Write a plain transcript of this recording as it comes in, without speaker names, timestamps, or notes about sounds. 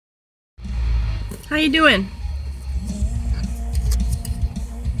How you doing?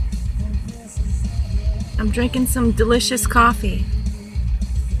 I'm drinking some delicious coffee.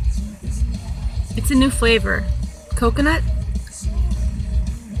 It's a new flavor. Coconut?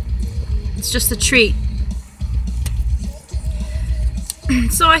 It's just a treat.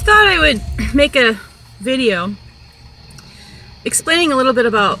 So I thought I would make a video explaining a little bit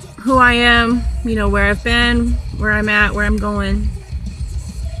about who I am, you know, where I've been, where I'm at, where I'm going.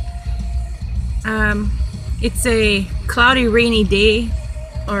 It's a cloudy, rainy day,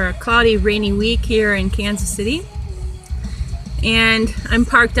 or a cloudy, rainy week here in Kansas City. And I'm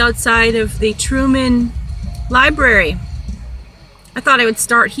parked outside of the Truman library. I thought I would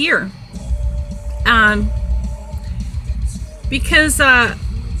start here. Because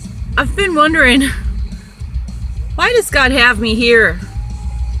I've been wondering, why does God have me here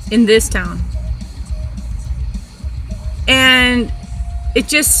in this town? And it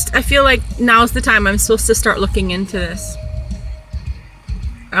just, I feel like now's the time I'm supposed to start looking into this.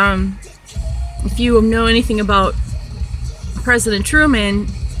 If you know anything about President Truman,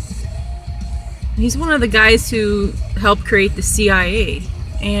 he's one of the guys who helped create the CIA.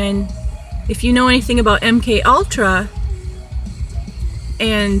 And if you know anything about MK Ultra,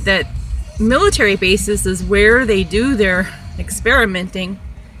 and that military bases is where they do their experimenting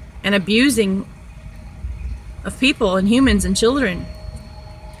and abusing of people and humans and children.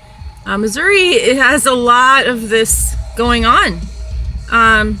 Missouri, it has a lot of this going on.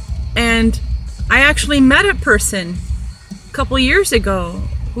 And I actually met a person a couple years ago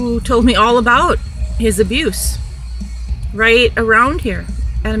who told me all about his abuse right around here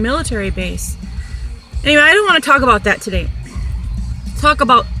at a military base. Anyway, I don't want to talk about that today. Talk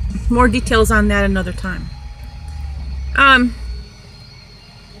about more details on that another time.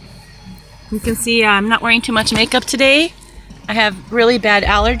 You can see I'm not wearing too much makeup today. I have really bad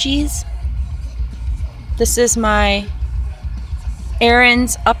allergies. This is my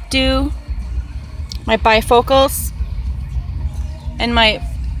Aaron's Updo, my Bifocals, and my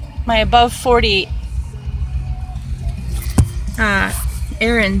above 40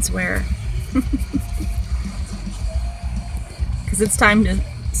 Aaron's wear. Because it's time to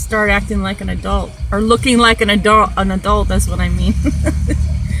start acting like an adult, or looking like an adult. That's what I mean.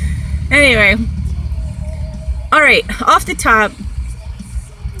 Anyway, all right. Off the top,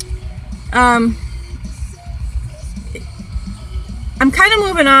 I'm kind of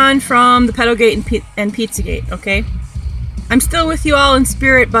moving on from the Pedalgate and Pizzagate. Okay, I'm still with you all in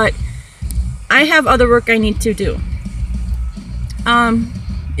spirit, but I have other work I need to do.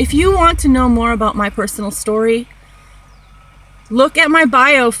 If you want to know more about my personal story, look at my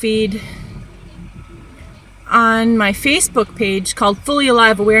bio feed on my Facebook page called Fully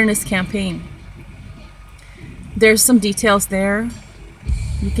Alive Awareness Campaign. There's some details there.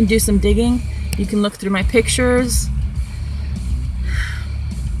 You can do some digging. You can look through my pictures.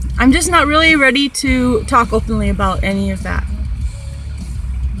 I'm just not really ready to talk openly about any of that.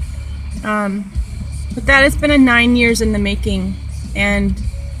 But that has been 9 years in the making, and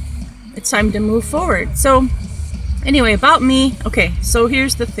it's time to move forward. So anyway, about me. Okay, so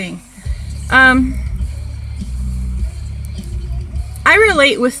here's the thing. I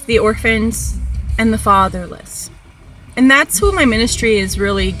relate with the orphans and the fatherless. And that's who my ministry is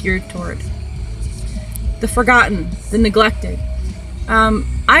really geared toward. The forgotten, the neglected.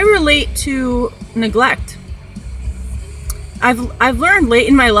 I relate to neglect. I've learned late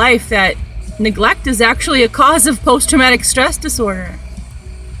in my life that neglect is actually a cause of post-traumatic stress disorder.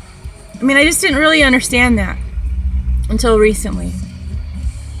 I mean, I just didn't really understand that until recently.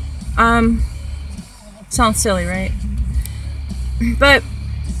 Sounds silly, right? But,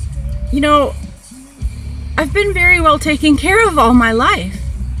 you know, I've been very well taken care of all my life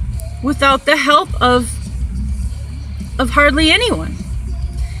without the help of hardly anyone.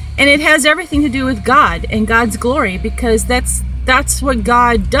 And it has everything to do with God and God's glory, because that's what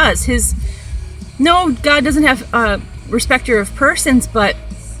God does. No, God doesn't have a respecter of persons, but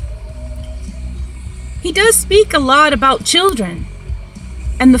He does speak a lot about children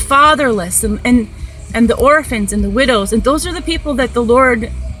and the fatherless and the orphans and the widows, and those are the people that the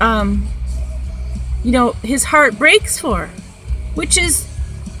Lord, you know, His heart breaks for, which is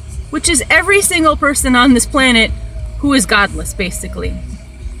every single person on this planet who is godless, basically.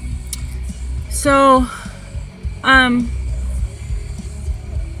 So,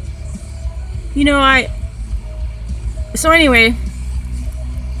 you know, so anyway,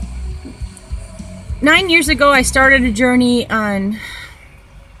 9 years ago, I started a journey on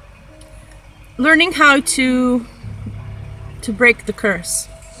learning how to break the curse,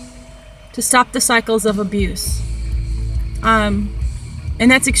 to stop the cycles of abuse. And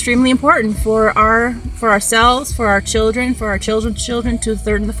And that's extremely important for ourselves, for our children, for our children's children, to the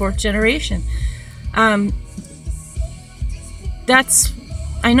third and the fourth generation. I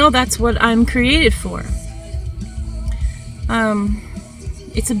know that's what I'm created for.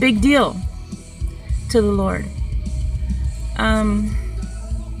 It's a big deal to the Lord.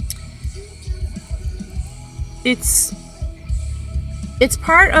 It's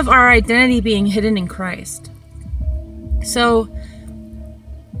part of our identity being hidden in Christ. So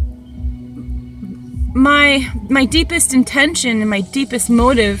my deepest intention and my deepest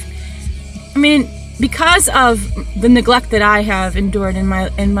motive, I mean, because of the neglect that I have endured in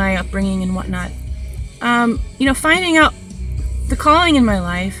my upbringing and whatnot, finding out the calling in my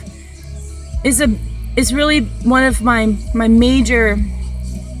life is really one of my major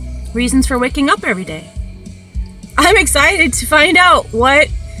reasons for waking up every day. I'm excited to find out what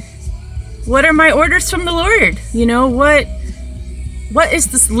are my orders from the Lord. What is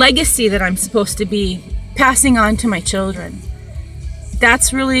this legacy that I'm supposed to be passing on to my children?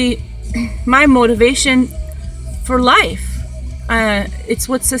 That's really my motivation for life. It's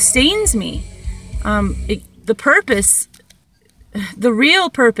what sustains me. The purpose, the real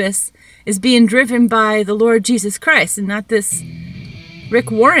purpose, is being driven by the Lord Jesus Christ, and not this Rick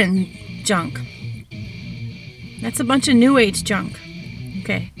Warren junk. That's a bunch of New Age junk.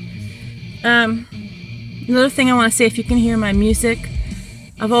 Okay. Another thing I want to say, if you can hear my music,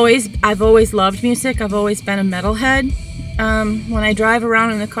 I've always loved music. I've always been a metalhead. When I drive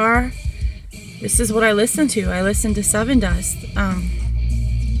around in the car, this is what I listen to. I listen to Sevendust.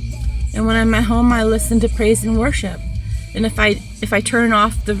 And when I'm at home, I listen to praise and worship. And if I turn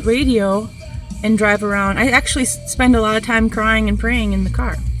off the radio and drive around, I actually spend a lot of time crying and praying in the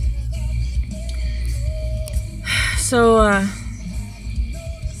car. So,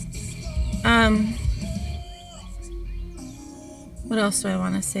 what else do I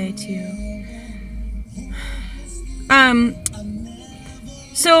want to say to you?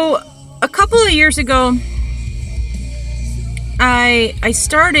 So a couple of years ago, I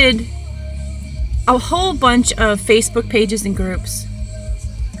started a whole bunch of Facebook pages and groups.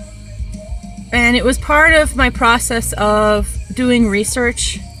 And it was part of my process of doing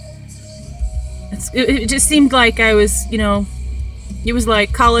research. It just seemed like I was, it was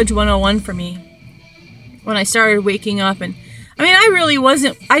like college 101 for me when I started waking up. And I mean, I really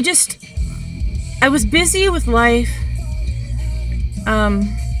wasn't, I was busy with life.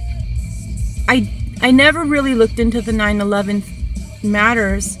 I never really looked into the 9/11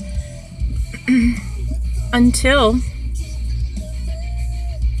 matters until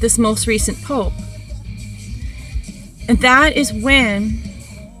this most recent Pope. And that is when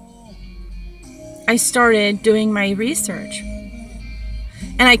I started doing my research.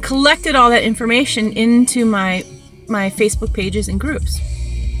 And I collected all that information into my Facebook pages and groups.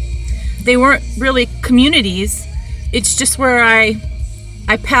 They weren't really communities. It's just where I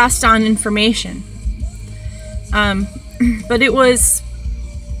passed on information. But it was,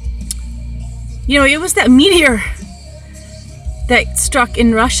 it was that meteor that struck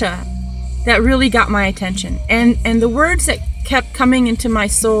in Russia that really got my attention. And the words that kept coming into my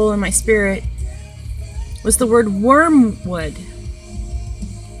soul and my spirit was the word wormwood.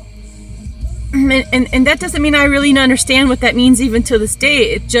 And that doesn't mean I really understand what that means even to this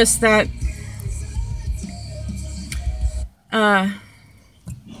day. It's just that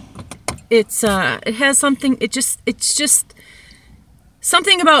it has something, it's just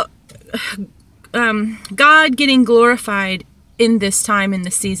something about God getting glorified in this time, in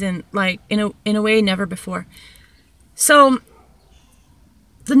this season, like in a way never before. So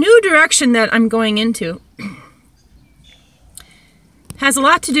the new direction that I'm going into has a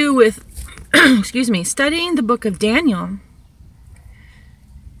lot to do with studying the book of Daniel.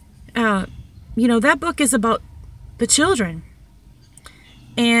 That book is about the children,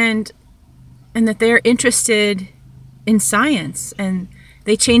 and that they're interested in science, and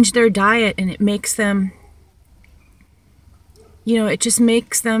they change their diet, and it makes them, it just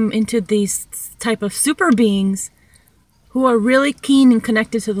makes them into these type of super beings who are really keen and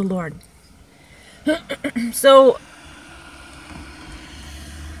connected to the Lord. So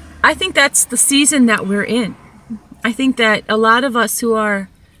I think that's the season that we're in. I think that a lot of us who are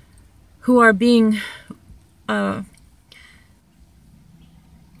being,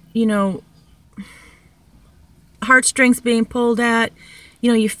 heartstrings being pulled at,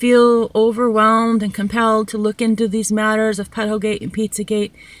 you feel overwhelmed and compelled to look into these matters of Pedogate and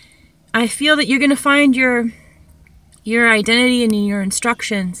Pizzagate. I feel that you're going to find your identity and your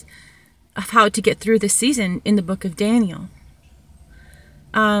instructions of how to get through this season in the book of Daniel.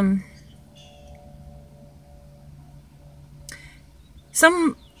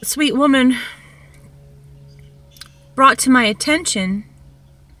 some sweet woman brought to my attention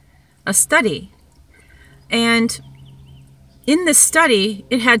a study, and in this study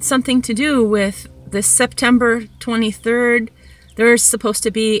it had something to do with this September 23rd. There's supposed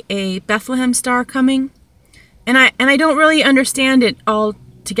to be a Bethlehem Star coming, and I don't really understand it all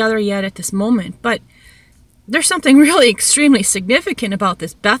together yet at this moment, but there's something really extremely significant about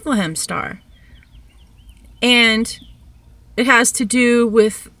this Bethlehem Star, and it has to do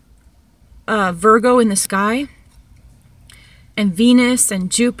with Virgo in the sky, and Venus and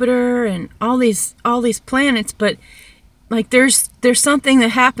Jupiter and all these planets. But like there's something that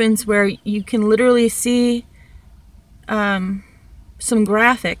happens where you can literally see some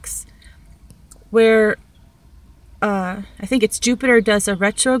graphics where I think it's Jupiter does a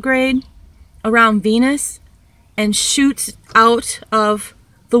retrograde around Venus and shoots out of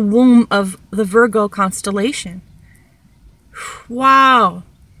the womb of the Virgo constellation. Wow.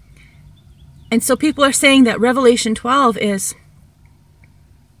 And so people are saying that Revelation 12 is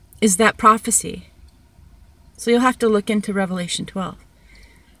that prophecy. So you'll have to look into Revelation 12.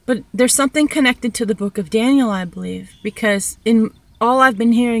 But there's something connected to the book of Daniel, I believe, because in all I've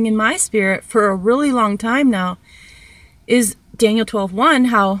been hearing in my spirit for a really long time now is Daniel 12:1,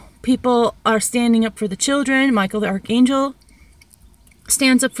 how people are standing up for the children. Michael the Archangel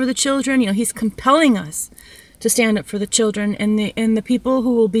stands up for the children. You know, he's compelling us to stand up for the children, and the people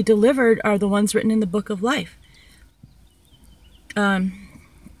who will be delivered are the ones written in the book of life.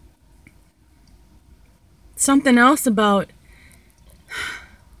 Something else about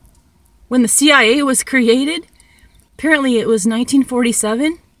when the CIA was created, apparently it was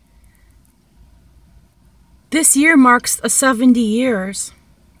 1947. This year marks 70 years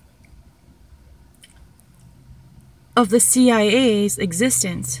of the CIA's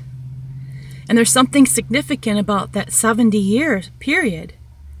existence. And there's something significant about that 70 years period.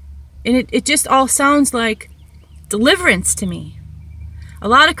 And it just all sounds like deliverance to me. A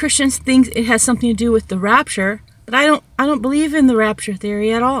lot of Christians think it has something to do with the rapture, but I don't believe in the rapture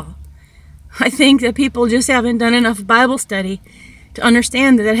theory at all. I think that people just haven't done enough Bible study to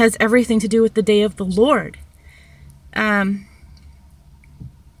understand that it has everything to do with the day of the Lord.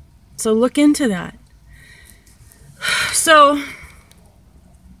 So look into that. So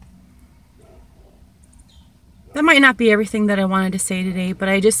that might not be everything that I wanted to say today, but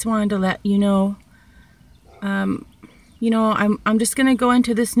I just wanted to let you know, I'm just going to go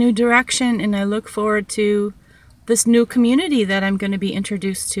into this new direction, and I look forward to this new community that I'm going to be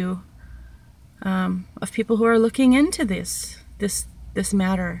introduced to, of people who are looking into this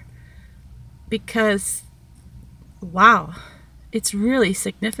matter, because wow, it's really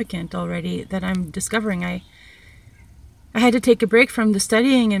significant already that I'm discovering. I had to take a break from the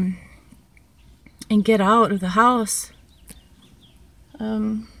studying and get out of the house.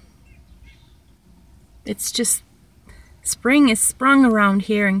 It's just spring is sprung around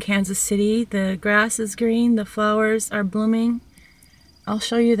here in Kansas City. The grass is green, the flowers are blooming. I'll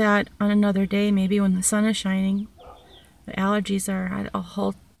show you that on another day, maybe when the sun is shining. The allergies are at a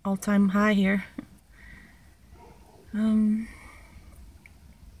all-time high here.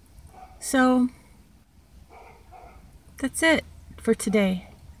 So that's it for today.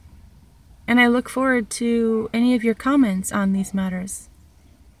 And I look forward to any of your comments on these matters.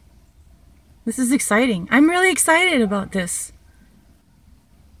 This is exciting. I'm really excited about this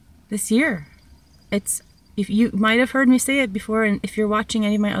year. If you might have heard me say it before, and if you're watching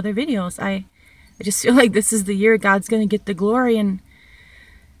any of my other videos, I just feel like this is the year God's going to get the glory, and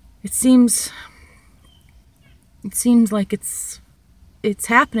it seems like it's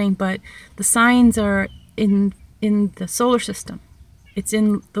happening, but the signs are in the solar system. It's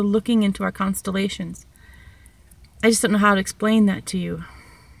in the looking into our constellations. I just don't know how to explain that to you.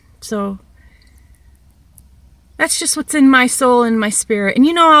 So that's just what's in my soul and my spirit. And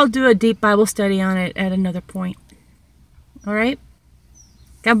I'll do a deep Bible study on it at another point. All right?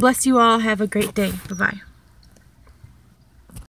 God bless you all. Have a great day. Bye-bye.